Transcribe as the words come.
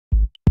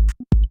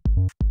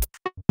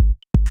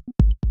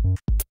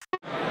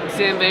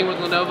Sam Bang with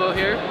Lenovo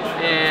here,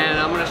 and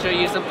I'm going to show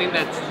you something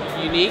that's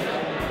unique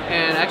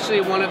and actually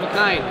one of a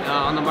kind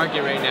on the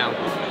market right now.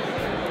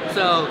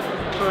 So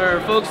for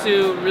folks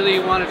who really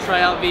want to try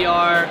out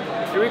VR,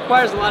 it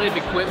requires a lot of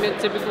equipment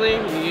typically.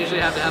 You usually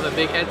have to have a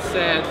big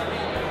headset,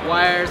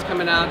 wires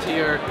coming out to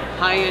your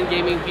high-end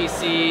gaming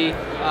PC,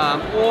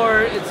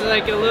 or it's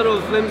like a little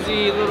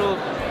flimsy little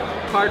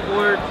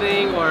cardboard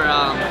thing or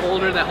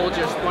holder that holds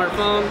your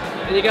smartphone,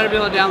 and you got to be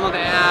able to download the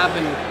app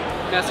and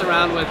mess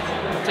around with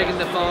taking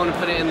the phone and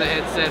put it in the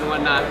headset and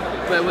whatnot.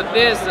 But with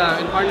this,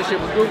 in partnership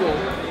with Google,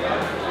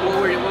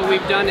 what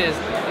we've done is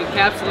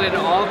encapsulated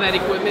all of that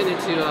equipment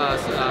into a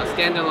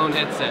standalone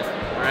headset.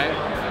 All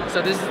right.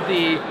 So this is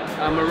the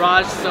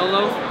Mirage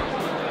Solo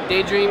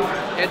Daydream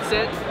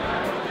headset.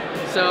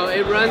 So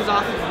it runs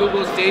off of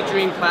Google's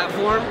Daydream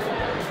platform.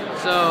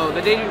 So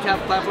the Daydream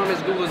platform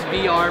is Google's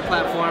VR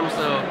platform,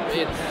 so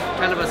it's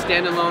kind of a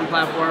standalone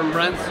platform,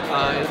 runs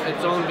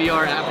its own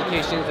VR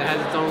applications, it has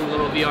its own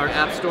little VR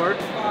app store.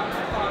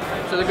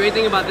 So the great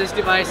thing about this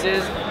device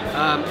is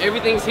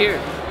everything's here.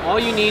 All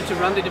you need to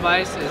run the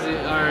device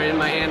are in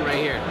my hand right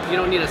here. You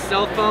don't need a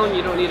cell phone,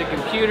 you don't need a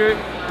computer,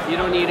 you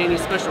don't need any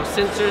special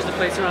sensors to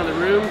place around the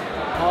room.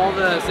 All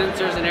the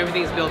sensors and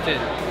everything is built in.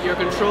 Your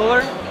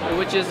controller,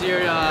 which is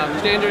your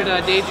standard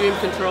Daydream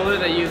controller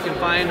that you can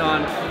find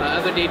on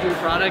other Daydream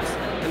products,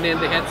 and then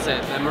the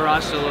headset, the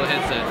Mirage Solo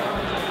headset.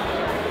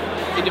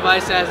 The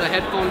device has a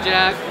headphone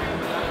jack,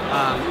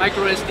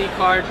 micro SD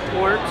card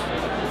port,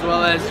 as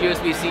well as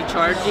USB-C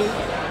charging.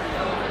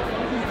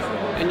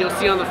 And you'll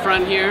see on the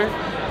front here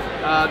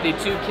the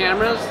two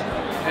cameras.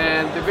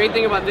 And the great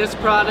thing about this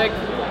product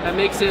that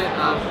makes it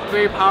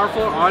very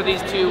powerful are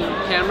these two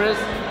cameras.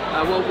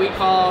 What we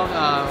call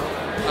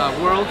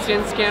world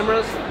sense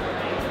cameras.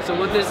 So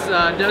what this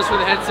does for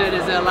the headset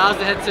is it allows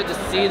the headset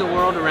to see the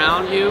world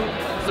around you,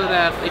 so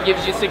that it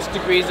gives you 6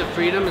 degrees of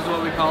freedom is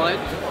what we call it,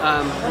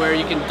 where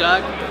you can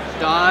duck,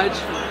 dodge,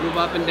 move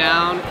up and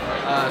down.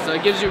 So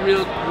it gives you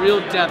real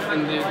depth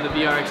in the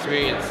VR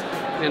experience.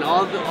 And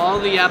all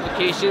the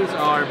applications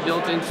are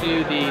built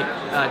into the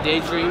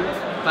Daydream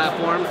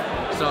platform,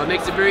 so it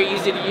makes it very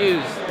easy to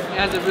use. It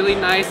has a really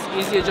nice,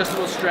 easy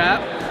adjustable strap.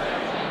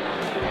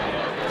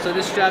 So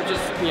this strap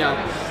just,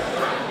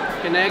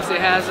 connects. It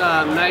has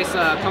a nice,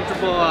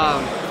 comfortable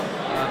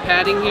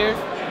padding here,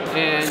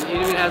 and it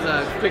even has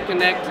a quick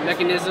connect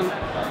mechanism.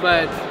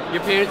 But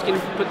your parents can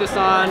put this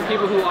on.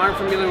 People who aren't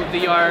familiar with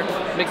VR,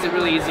 makes it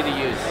really easy to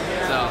use.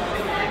 So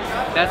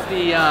that's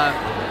the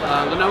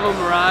Lenovo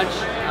Mirage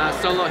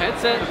Solo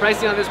headset. The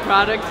pricing on this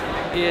product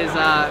is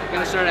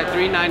going to start at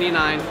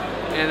 $399,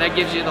 and that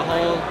gives you the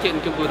whole kit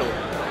and caboodle.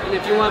 And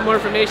if you want more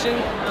information,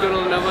 go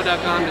to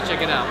Lenovo.com to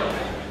check it out.